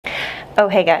Oh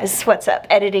hey guys, what's up?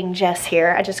 Editing Jess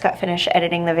here. I just got finished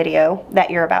editing the video that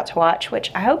you're about to watch,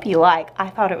 which I hope you like. I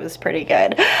thought it was pretty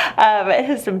good. It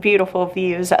has some beautiful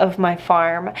views of my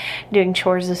farm, doing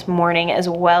chores this morning, as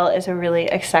well as a really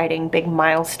exciting big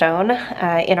milestone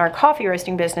in our coffee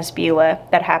roasting business, Beulah,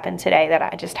 that happened today that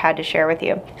I just had to share with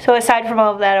you. So aside from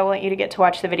all of that, I want you to get to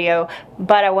watch the video,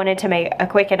 but I wanted to make a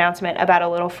quick announcement about a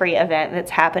little free event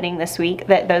that's happening this week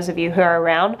that those of you who are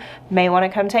around may want to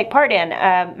come take part in.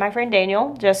 My friend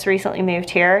Daniel just recently moved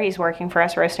here. He's working for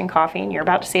us roasting coffee, and you're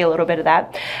about to see a little bit of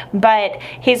that. But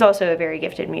he's also a very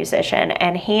gifted musician,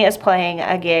 and he is playing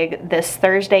a gig this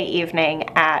Thursday evening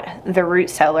at the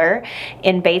Roots Cellar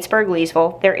in Batesburg,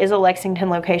 Leesville. There is a Lexington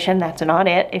location. That's not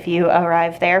it. If you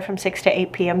arrive there from 6 to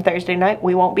 8 p.m. Thursday night,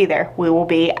 we won't be there. We will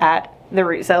be at the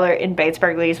Roots Cellar in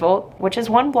Batesburg, Leesville, which is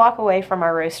 1 block away from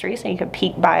our roastery, so you can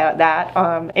peek by that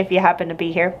if you happen to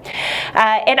be here.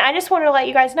 And I just wanted to let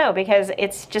you guys know, because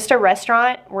it's just a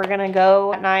restaurant. We're gonna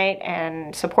go at night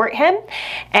and support him,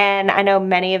 and I know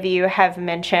many of you have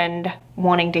mentioned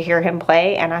wanting to hear him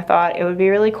play, and I thought it would be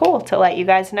really cool to let you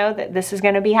guys know that this is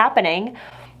gonna be happening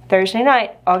Thursday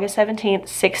night, August 17th,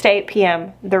 6 to 8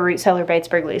 p.m., the Roots Cellar,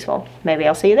 Batesburg, Leesville. Maybe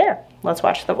I'll see you there. Let's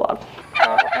watch the vlog.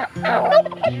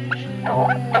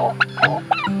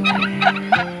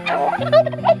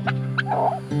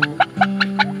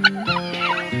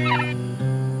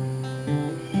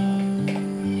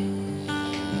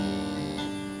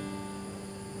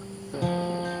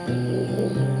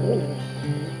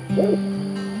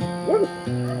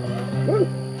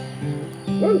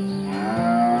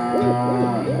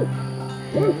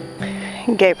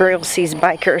 Gabriel sees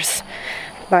bikers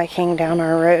biking down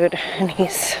our road, and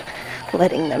he's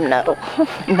letting them know.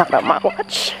 Not on my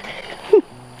watch.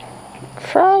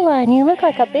 Fraulein, you look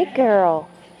like a big girl.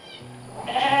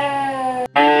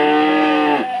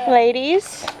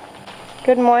 Ladies,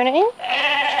 good morning.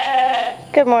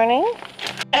 Good morning.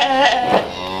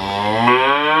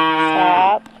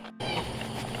 Stop.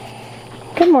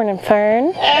 Good morning,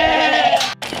 Fern.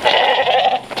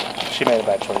 She made a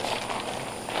bad choice.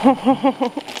 Come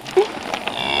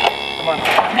on.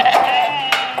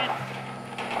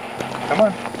 Come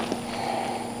on.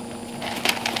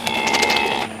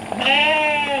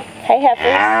 Hey, heifers.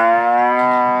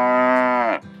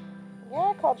 Yeah,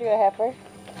 I called you a heifer.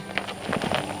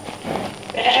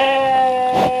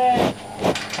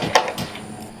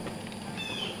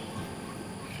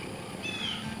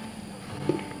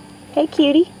 Hey,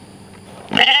 cutie.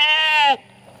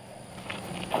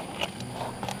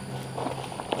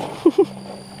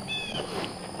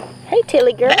 Hey,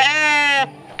 Tilly girl.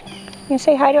 You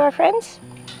say hi to our friends?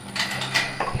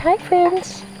 Hi,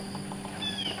 friends.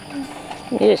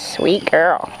 You're a sweet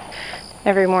girl.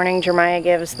 Every morning, Jeremiah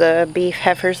gives the beef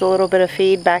heifers a little bit of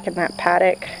feed back in that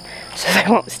paddock, so they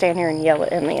won't stand here and yell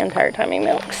at him the entire time he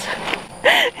milks.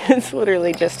 It's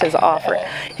literally just his offer,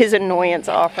 his annoyance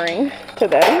offering to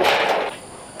them.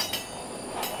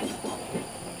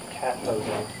 Cat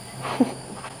posing.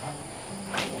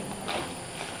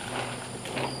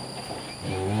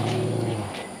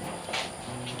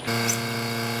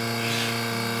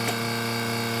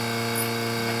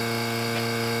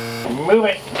 Move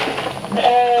it.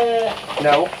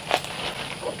 No.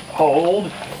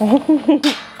 Hold.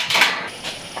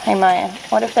 Hey Maya,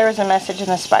 what if there was a message in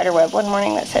the spider web one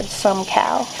morning that said some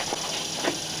cow?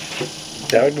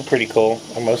 That would be pretty cool.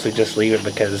 I mostly just leave it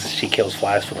because she kills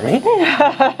flies for me.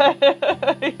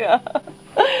 Yeah.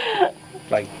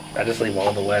 Like, I just leave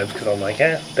all the webs because I'm like,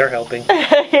 they're helping.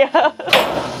 Yeah.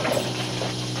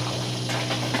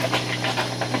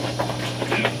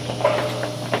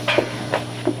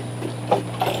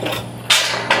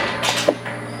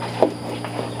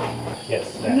 Yes.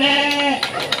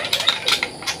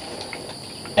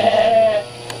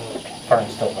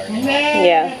 Fern's still learning.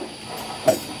 Yeah.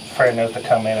 But Fern knows to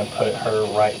come in and put her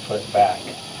right foot back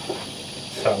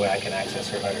so that way I can access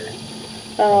her udder.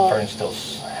 Oh. And Fern still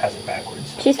has it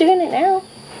backwards. She's doing it now.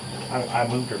 I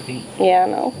moved her feet. Yeah, I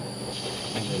know.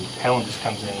 And then Helen just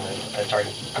comes in with a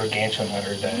gargantuan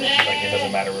udder that she's like, it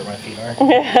doesn't matter where my feet are.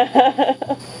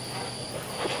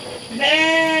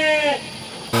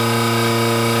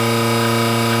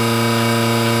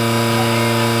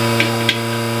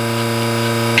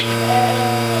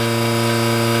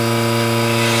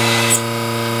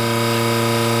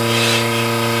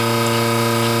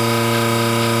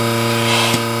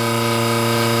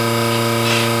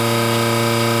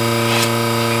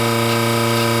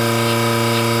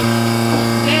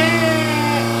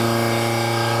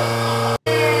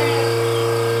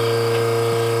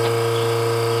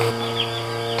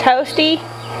 Toasty,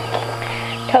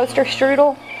 toaster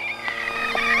strudel,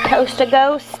 toast a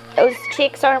ghost. Those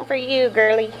chicks aren't for you,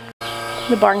 girly.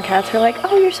 The barn cats are like,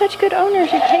 oh, you're such good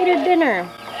owners. You catered dinner.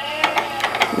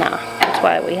 Nah, that's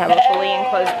why we have a fully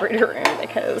enclosed breeder room,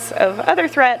 because of other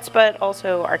threats, but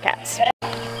also our cats.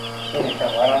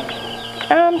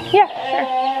 Yeah,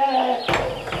 sure.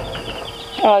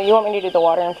 Oh, you want me to do the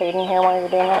water and food in here while you're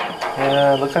doing that?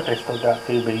 Yeah, looks like they still got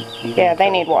food, but yeah, they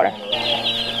need water.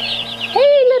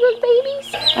 Hey, little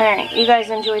babies. All right, you guys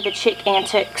enjoy the chick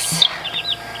antics.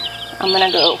 I'm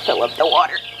gonna go fill up the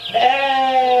water.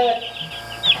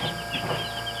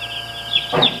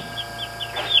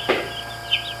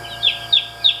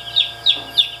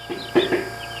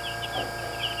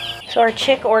 So our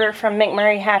chick order from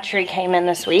McMurray Hatchery came in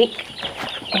this week,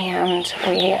 and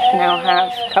we now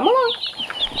have, come along,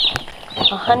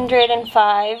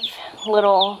 105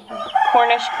 little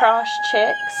Cornish cross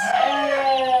chicks.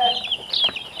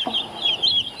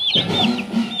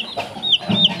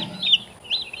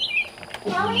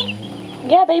 Mommy?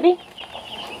 Yeah, baby.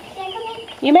 Can I come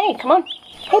in? You may, come on.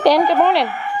 Hey Ben, good morning.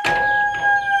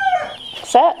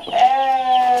 What's up?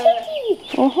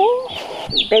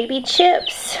 Baby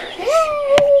chips.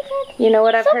 You know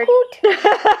what I've heard?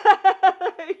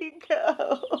 There you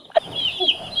go.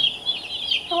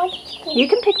 I want to chicken. You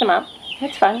can pick them up.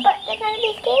 It's fine. But they're gonna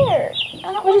be scared.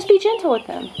 We'll just be gentle with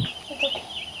them. Okay.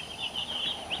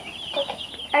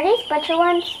 Are these butcher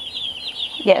ones?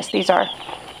 Yes, these are.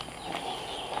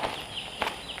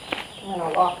 I'm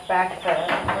gonna walk back the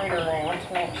breeder room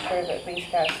to make sure that these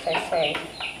guys stay safe.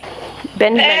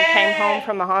 Benjamin came home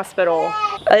from the hospital.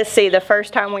 Let's see, the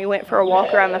first time we went for a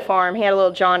walk around the farm, he had a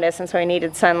little jaundice and so he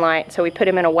needed sunlight. So we put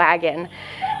him in a wagon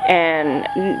and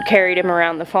carried him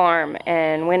around the farm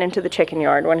and went into the chicken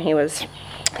yard when he was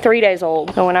 3 days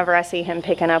old. So whenever I see him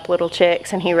picking up little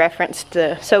chicks, and he referenced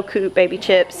the So Cute baby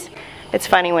chips, it's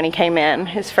funny. When he came in,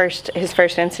 his first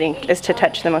instinct is to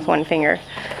touch them with one finger.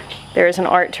 There is an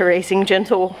art to raising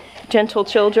gentle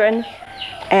children,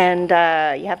 and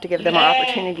you have to give them an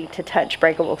opportunity to touch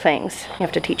breakable things. You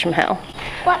have to teach them how.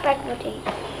 What breakfast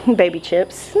thing? Baby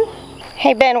chips.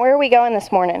 Hey Ben, where are we going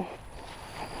this morning?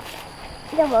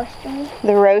 The roastery.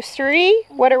 The roastery?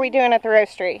 What are we doing at the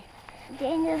roastery?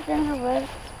 Daniel's gonna roast.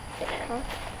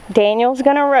 Daniel's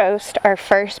gonna roast our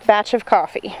first batch of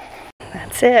coffee.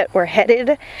 That's it. We're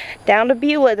headed down to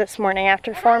Beulah this morning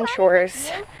after farm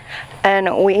chores.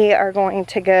 And we are going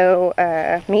to go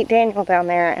meet Daniel down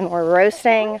there, and we're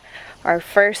roasting our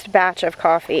first batch of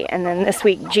coffee. And then this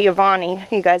week, Giovanni,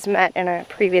 who you guys met in a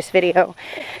previous video,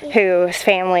 whose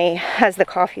family has the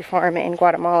coffee farm in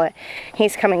Guatemala,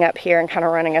 he's coming up here and kind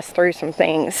of running us through some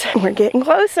things. We're getting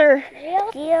closer.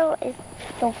 Gio is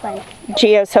so fun.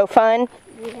 Gio's so fun.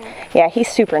 Yeah, he's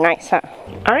super nice, huh?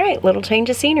 All right, little change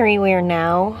of scenery. We are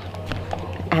now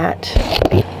at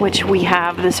which we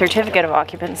have the certificate of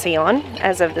occupancy on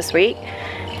as of this week.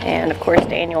 And of course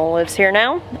Daniel lives here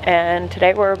now, and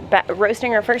today we're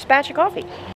roasting our first batch of coffee.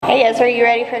 Hey yes, are you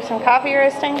ready for some coffee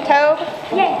roasting, Toad?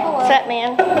 Yeah. What's up,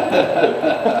 man?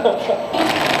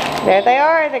 There they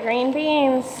are, the green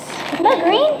beans. The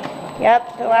green?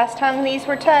 Yep, the last time these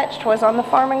were touched was on the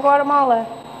farm in Guatemala.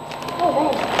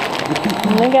 Oh, nice.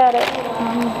 And we got it.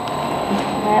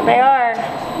 There they are.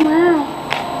 Wow.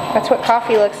 That's what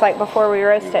coffee looks like before we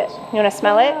roast it. You want to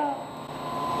smell it?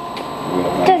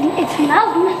 It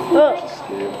smells nothing.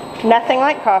 Ugh. Nothing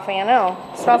like coffee, I know.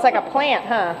 Smells like a plant,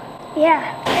 huh?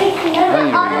 Yeah.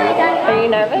 Are you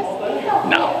nervous?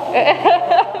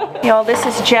 No. Y'all, this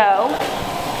is Joe.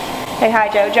 Say hi,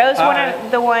 Joe. Joe's one of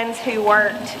the ones who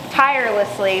worked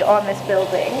tirelessly on this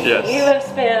building. Yes. You have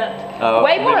spent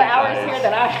way more hours here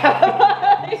than I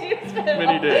have. You've spent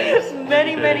Many days.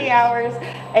 Many hours,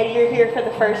 and you're here for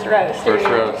the first roast. First Are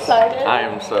you roast. excited? I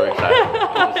am so excited.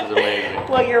 This is amazing.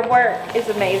 Well, your work is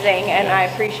amazing, and I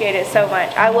appreciate it so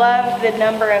much. I love the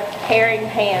number of caring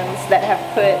hands that have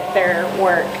put their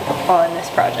work on this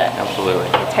project. Absolutely.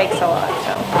 It takes a lot,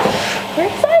 so we're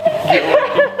excited.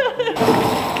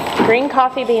 Green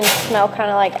coffee beans smell kind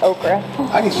of like okra.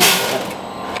 I can see that.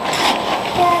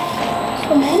 Yeah.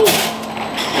 So many.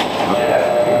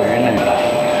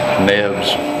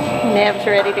 Nebs, Neb's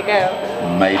ready to go.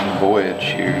 maiden voyage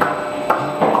here. What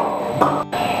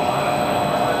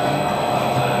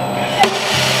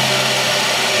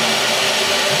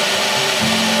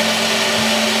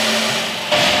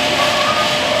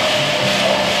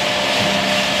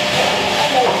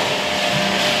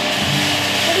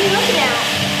are you looking at?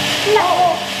 No.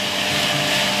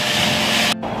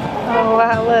 Oh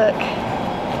wow, look.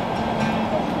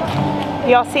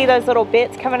 Y'all see those little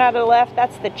bits coming out of the left?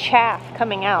 That's the chaff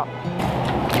coming out.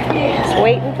 Just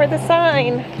waiting for the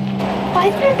sign. Why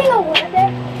is there a big old water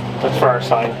there? That's for our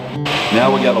sign.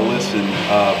 Now we gotta listen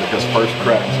because first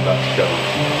crack's about to come.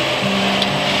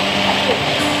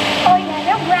 Oh yeah,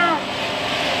 they're brown.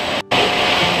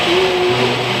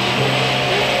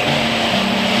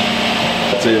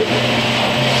 That's it.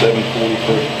 7:40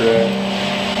 first crack.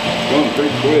 It's going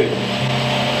pretty quick.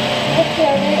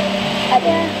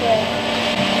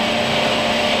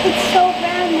 It's so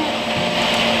brown now.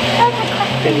 That's a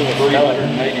crack. Didn't even smell it.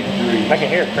 380 degrees. I can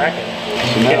hear it cracking.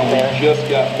 So now we just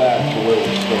got back to where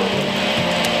we started.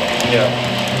 Yeah.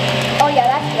 Oh yeah,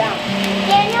 that's brown.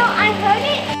 Daniel, I heard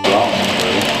it. Awesome,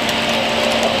 buddy.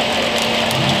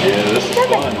 Yeah, this is It's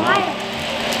like fun. fire.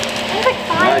 It's like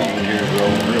Now fire. you can hear it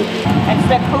rolling real good. It's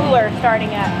the cooler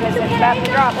starting up because it's about to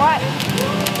drop. Watch.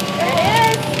 There it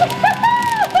is.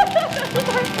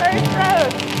 Our first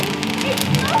roast. It's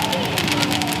smoking.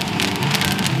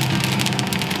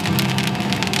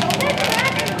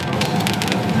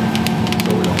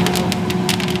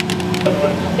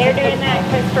 They're doing that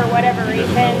because for whatever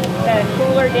reason the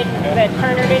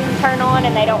turner didn't turn on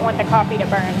and they don't want the coffee to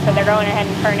burn, so they're going ahead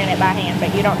and turning it by hand, but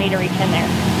you don't need to reach in there.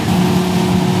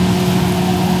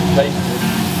 Taste it.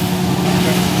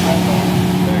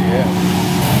 There you go.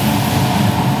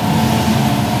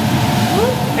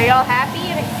 Are y'all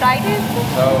happy and excited?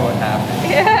 So happy.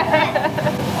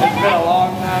 It's been a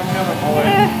long time coming, boy.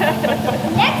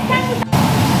 Next time.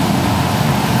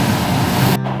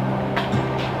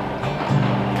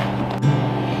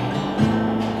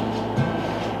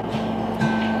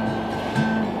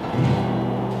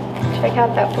 Check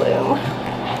out that bloom.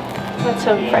 That's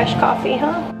some fresh coffee,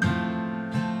 huh?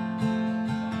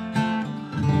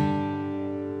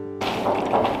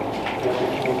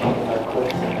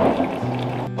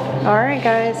 Alright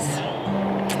guys,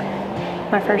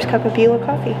 my first cup of Beulah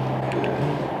coffee.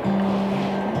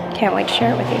 Can't wait to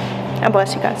share it with you. God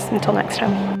bless you guys. Until next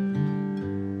time.